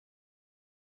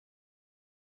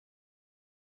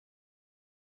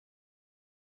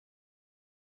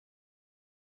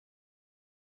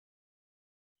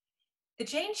The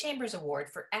Jane Chambers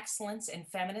Award for Excellence in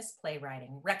Feminist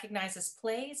Playwriting recognizes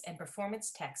plays and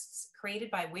performance texts created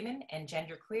by women and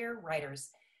genderqueer writers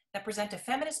that present a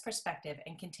feminist perspective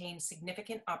and contain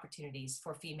significant opportunities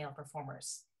for female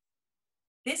performers.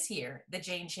 This year, the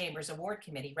Jane Chambers Award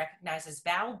Committee recognizes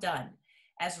Val Dunn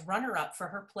as runner-up for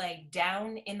her play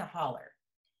Down in the Holler.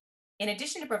 In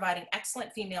addition to providing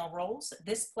excellent female roles,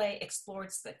 this play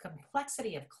explores the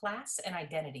complexity of class and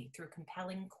identity through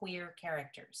compelling queer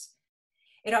characters.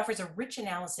 It offers a rich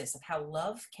analysis of how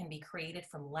love can be created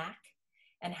from lack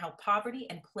and how poverty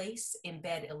and place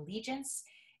embed allegiance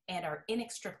and are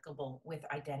inextricable with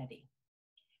identity.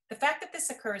 The fact that this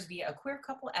occurs via a queer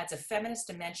couple adds a feminist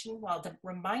dimension while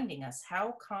reminding us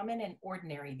how common and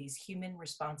ordinary these human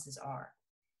responses are.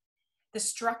 The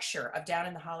structure of Down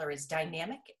in the Holler is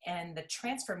dynamic, and the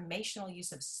transformational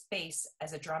use of space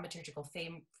as a dramaturgical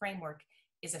framework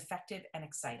is effective and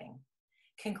exciting.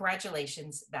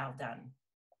 Congratulations, Val Dunn.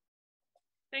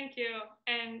 Thank you,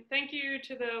 and thank you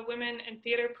to the Women in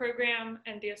Theater program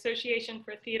and the Association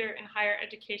for Theater and Higher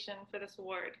Education for this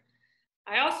award.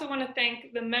 I also want to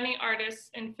thank the many artists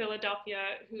in Philadelphia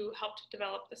who helped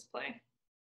develop this play.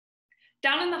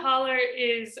 Down in the Holler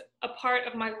is a part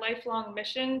of my lifelong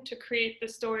mission to create the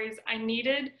stories I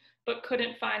needed but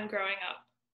couldn't find growing up.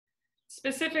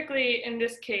 Specifically, in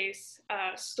this case,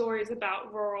 stories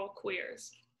about rural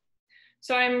queers.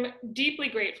 So I'm deeply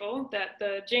grateful that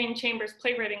the Jane Chambers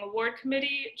Playwriting Award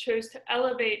Committee chose to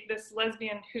elevate this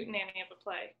lesbian hootenanny of a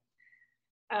play.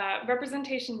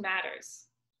 Representation matters.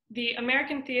 The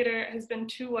American theater has been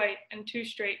too white and too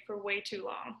straight for way too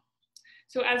long.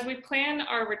 So as we plan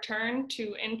our return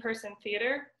to in-person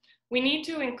theater, we need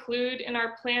to include in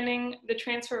our planning the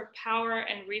transfer of power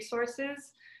and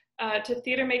resources to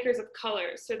theater makers of color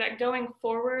so that going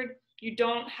forward, you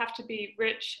don't have to be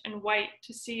rich and white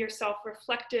to see yourself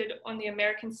reflected on the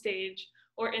American stage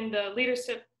or in the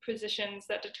leadership positions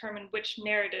that determine which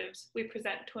narratives we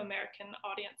present to American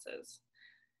audiences.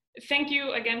 Thank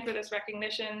you again for this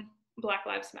recognition. Black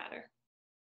Lives Matter.